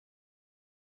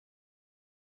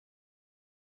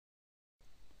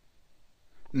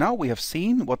Now we have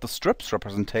seen what the strips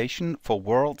representation for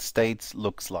world states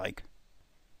looks like.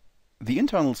 The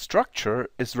internal structure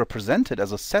is represented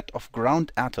as a set of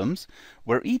ground atoms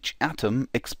where each atom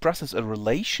expresses a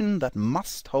relation that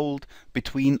must hold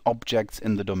between objects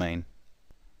in the domain.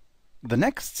 The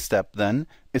next step then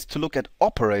is to look at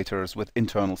operators with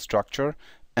internal structure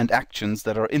and actions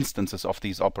that are instances of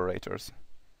these operators.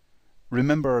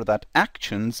 Remember that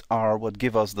actions are what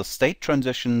give us the state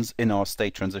transitions in our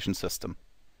state transition system.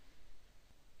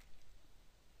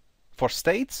 For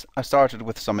states, I started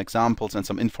with some examples and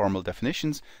some informal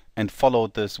definitions and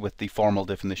followed this with the formal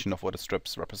definition of what a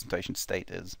strips representation state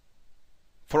is.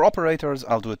 For operators,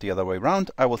 I'll do it the other way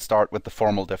around. I will start with the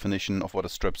formal definition of what a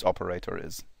strips operator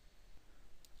is.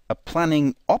 A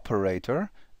planning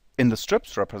operator in the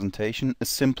strips representation is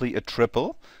simply a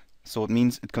triple, so it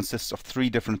means it consists of three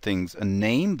different things: a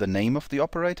name, the name of the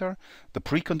operator, the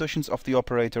preconditions of the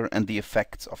operator, and the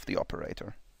effects of the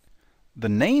operator. The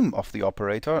name of the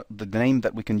operator, the name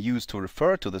that we can use to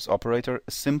refer to this operator,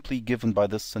 is simply given by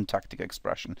this syntactic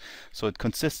expression. So it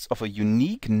consists of a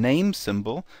unique name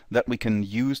symbol that we can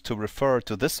use to refer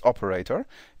to this operator.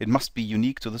 It must be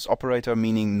unique to this operator,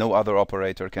 meaning no other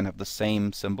operator can have the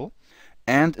same symbol.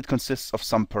 And it consists of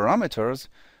some parameters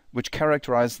which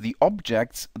characterize the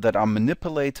objects that are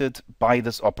manipulated by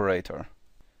this operator.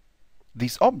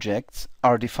 These objects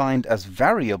are defined as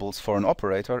variables for an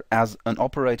operator, as an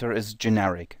operator is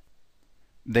generic.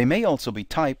 They may also be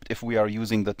typed if we are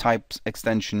using the types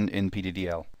extension in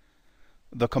PDDL.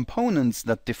 The components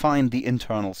that define the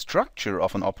internal structure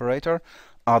of an operator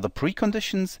are the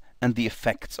preconditions and the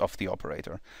effects of the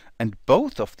operator, and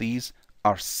both of these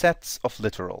are sets of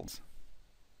literals.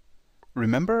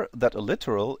 Remember that a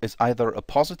literal is either a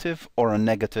positive or a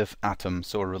negative atom,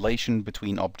 so a relation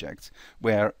between objects,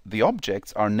 where the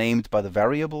objects are named by the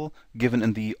variable given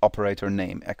in the operator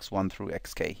name, x1 through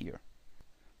xk here.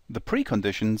 The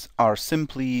preconditions are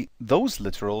simply those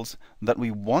literals that we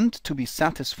want to be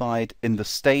satisfied in the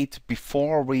state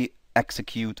before we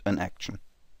execute an action.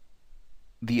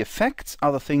 The effects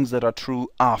are the things that are true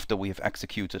after we have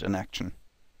executed an action.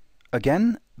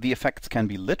 Again, the effects can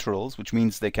be literals, which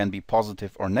means they can be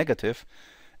positive or negative,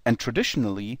 and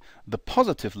traditionally the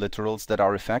positive literals that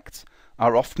are effects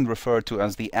are often referred to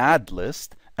as the add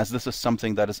list, as this is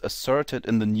something that is asserted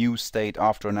in the new state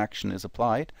after an action is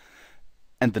applied,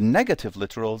 and the negative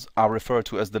literals are referred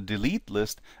to as the delete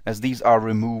list, as these are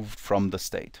removed from the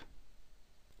state.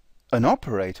 An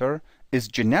operator is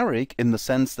generic in the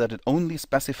sense that it only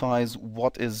specifies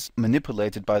what is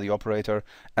manipulated by the operator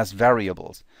as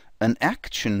variables. An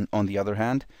action, on the other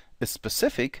hand, is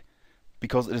specific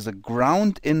because it is a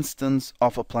ground instance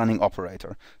of a planning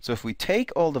operator. So if we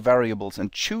take all the variables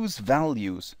and choose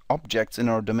values, objects in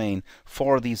our domain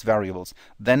for these variables,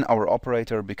 then our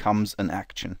operator becomes an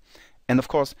action. And of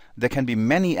course, there can be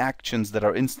many actions that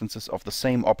are instances of the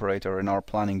same operator in our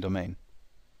planning domain.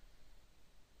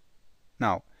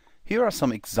 Now, here are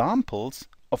some examples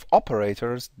of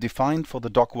operators defined for the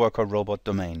dogworker robot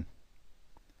domain.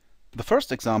 The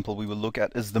first example we will look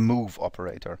at is the move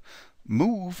operator.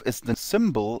 Move is the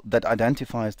symbol that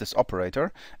identifies this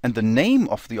operator, and the name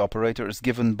of the operator is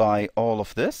given by all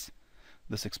of this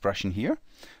expression here,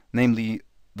 namely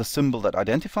the symbol that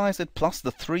identifies it plus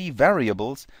the three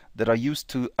variables that are used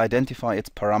to identify its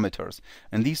parameters.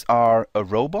 And these are a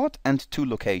robot and two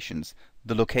locations: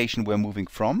 the location we're moving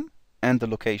from and the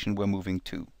location we're moving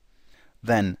to.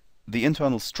 Then, the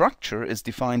internal structure is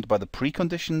defined by the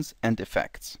preconditions and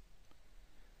effects.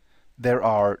 There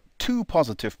are two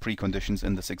positive preconditions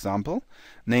in this example,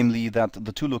 namely that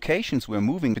the two locations we're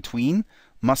moving between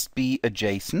must be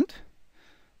adjacent,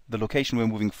 the location we're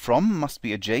moving from must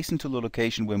be adjacent to the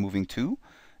location we're moving to,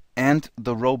 and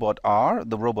the robot R,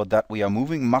 the robot that we are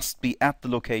moving, must be at the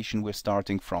location we're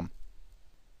starting from.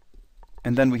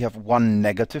 And then we have one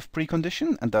negative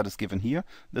precondition, and that is given here.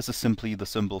 This is simply the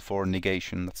symbol for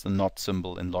negation. That's the not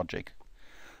symbol in logic.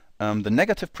 The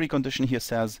negative precondition here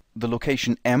says the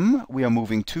location M we are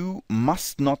moving to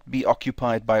must not be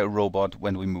occupied by a robot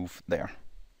when we move there.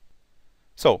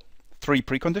 So, three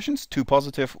preconditions, two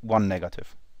positive, one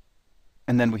negative.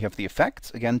 And then we have the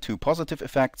effects, again two positive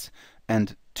effects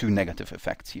and two negative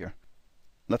effects here.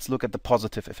 Let's look at the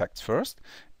positive effects first.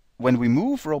 When we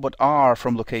move robot R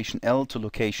from location L to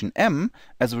location M,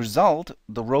 as a result,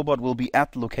 the robot will be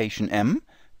at location M,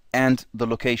 and the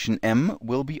location M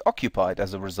will be occupied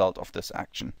as a result of this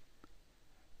action.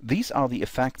 These are the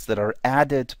effects that are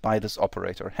added by this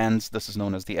operator, hence this is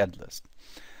known as the add list.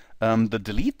 The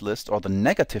delete list, or the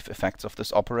negative effects of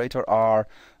this operator, are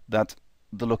that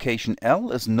the location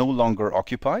L is no longer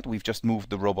occupied. We've just moved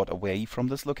the robot away from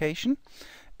this location.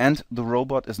 And the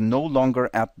robot is no longer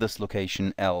at this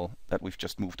location L that we've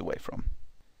just moved away from.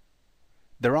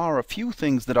 There are a few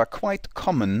things that are quite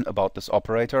common about this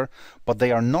operator, but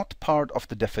they are not part of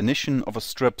the definition of a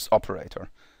strips operator.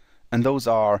 And those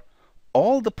are,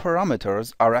 all the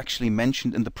parameters are actually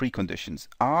mentioned in the preconditions.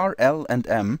 R, L, and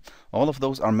M, all of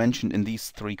those are mentioned in these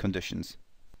three conditions.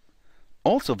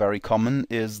 Also very common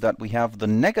is that we have the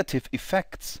negative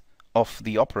effects of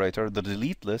the operator, the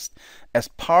delete list, as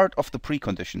part of the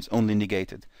preconditions, only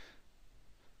negated.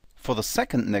 For the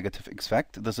second negative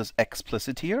effect, this is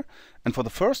explicit here, and for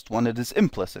the first one it is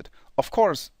implicit. Of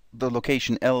course, the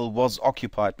location L was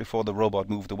occupied before the robot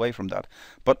moved away from that,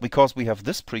 but because we have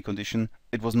this precondition,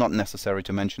 it was not necessary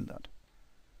to mention that.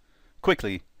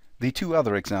 Quickly, the two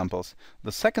other examples.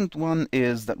 The second one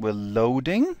is that we're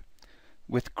loading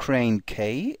with crane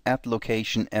K at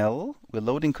location L. We're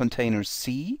loading container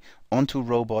C onto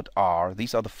robot R.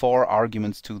 These are the 4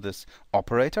 arguments to this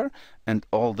operator, and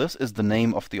all this is the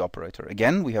name of the operator.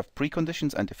 Again, we have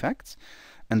preconditions and effects,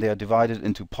 and they are divided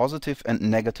into positive and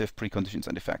negative preconditions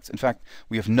and effects. In fact,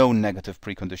 we have no negative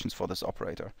preconditions for this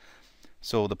operator.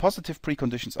 So the positive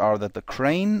preconditions are that the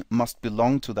crane must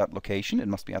belong to that location, it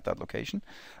must be at that location.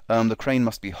 The crane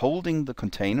must be holding the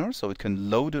container so it can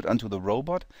load it onto the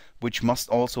robot, which must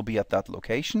also be at that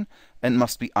location, and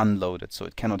must be unloaded so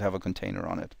it cannot have a container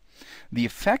on it. The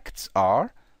effects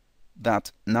are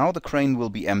that now the crane will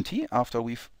be empty after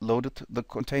we've loaded the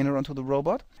container onto the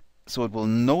robot, so it will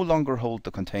no longer hold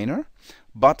the container,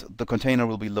 but the container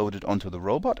will be loaded onto the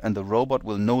robot and the robot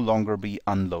will no longer be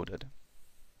unloaded.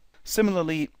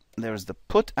 Similarly, there is the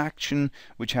put action,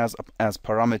 which has as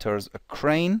parameters a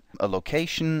crane, a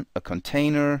location, a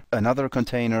container, another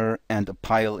container, and a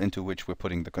pile into which we're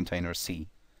putting the container C.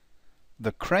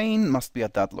 The crane must be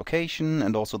at that location,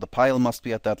 and also the pile must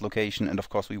be at that location, and of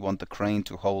course we want the crane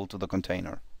to hold the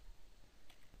container.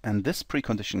 And this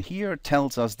precondition here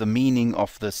tells us the meaning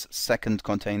of this second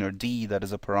container D that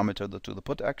is a parameter to the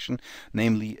put action,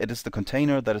 namely it is the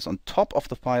container that is on top of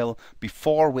the pile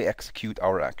before we execute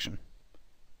our action.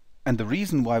 And the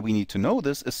reason why we need to know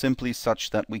this is simply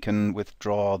such that we can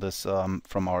withdraw this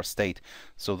from our state.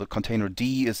 So the container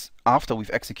D is, after we've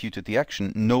executed the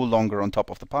action, no longer on top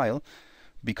of the pile,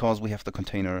 because we have the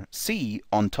container C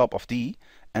on top of D,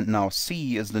 and now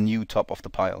C is the new top of the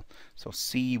pile. So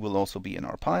C will also be in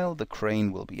our pile, the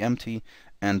crane will be empty,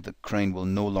 and the crane will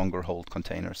no longer hold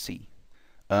container C.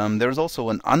 There's also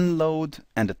an unload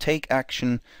and a take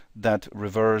action that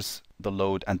reverse the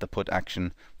load and the put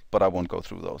action, but I won't go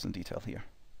through those in detail here.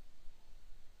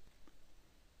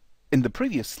 In the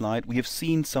previous slide, we have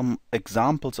seen some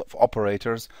examples of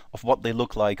operators of what they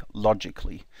look like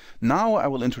logically. Now I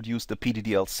will introduce the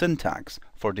PDDL syntax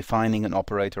for defining an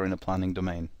operator in a planning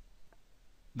domain.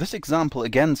 This example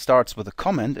again starts with a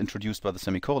comment introduced by the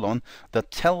semicolon that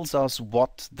tells us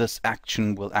what this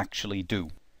action will actually do.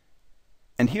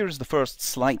 And here is the first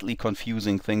slightly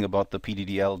confusing thing about the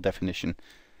PDDL definition,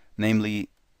 namely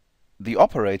the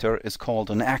operator is called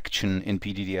an action in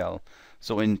PDDL.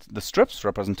 So in the strips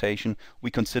representation, we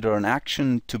consider an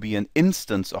action to be an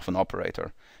instance of an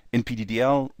operator. In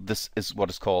PDDL, this is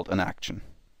what is called an action.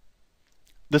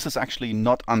 This is actually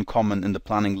not uncommon in the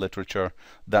planning literature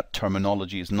that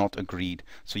terminology is not agreed.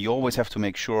 So you always have to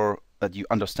make sure that you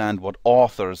understand what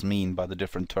authors mean by the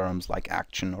different terms like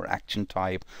action or action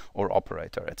type or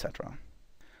operator, etc.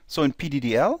 So in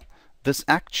PDDL, this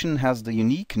action has the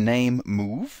unique name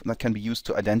move that can be used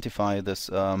to identify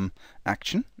this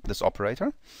action, this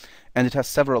operator. And it has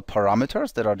several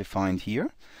parameters that are defined here.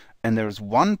 And there's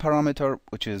one parameter,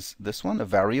 which is this one, a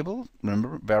variable.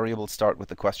 Remember, variables start with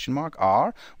the question mark,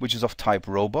 R, which is of type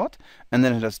robot. And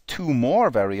then it has 2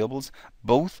 more variables,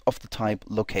 both of the type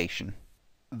location.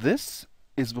 This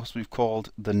is what we've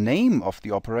called the name of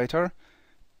the operator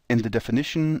in the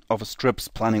definition of a strips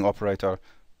planning operator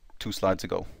 2 slides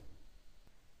ago.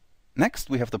 Next,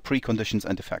 we have the preconditions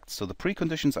and effects. So the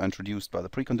preconditions are introduced by the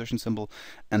precondition symbol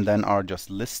and then are just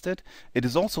listed. It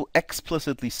is also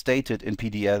explicitly stated in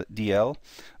PDDL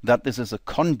that this is a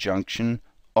conjunction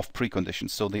of preconditions,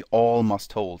 so they all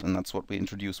must hold, and that's what we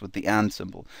introduce with the AND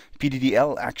symbol.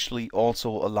 PDDL actually also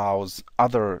allows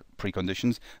other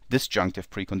preconditions, disjunctive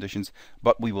preconditions,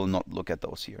 but we will not look at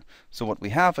those here. So what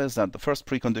we have is that the first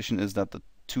precondition is that the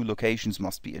 2 locations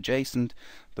must be adjacent,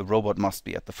 the robot must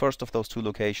be at the first of those 2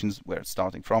 locations where it's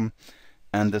starting from,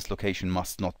 and this location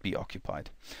must not be occupied.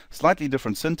 Slightly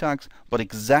different syntax, but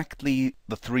exactly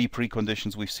the 3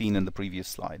 preconditions we've seen in the previous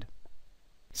slide.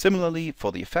 Similarly,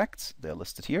 for the effects, they're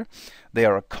listed here. They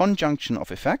are a conjunction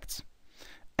of effects,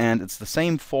 And it's the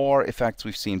same four effects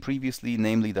we've seen previously,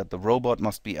 namely that the robot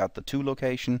must be at the to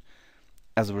location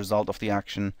as a result of the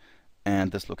action,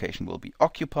 and this location will be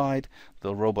occupied.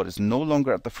 The robot is no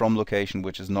longer at the from location,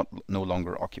 which is no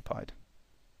longer occupied.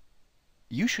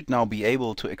 You should now be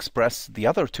able to express the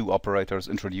other two operators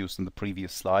introduced in the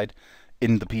previous slide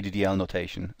in the PDDL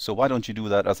notation. So why don't you do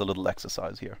that as a little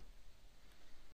exercise here?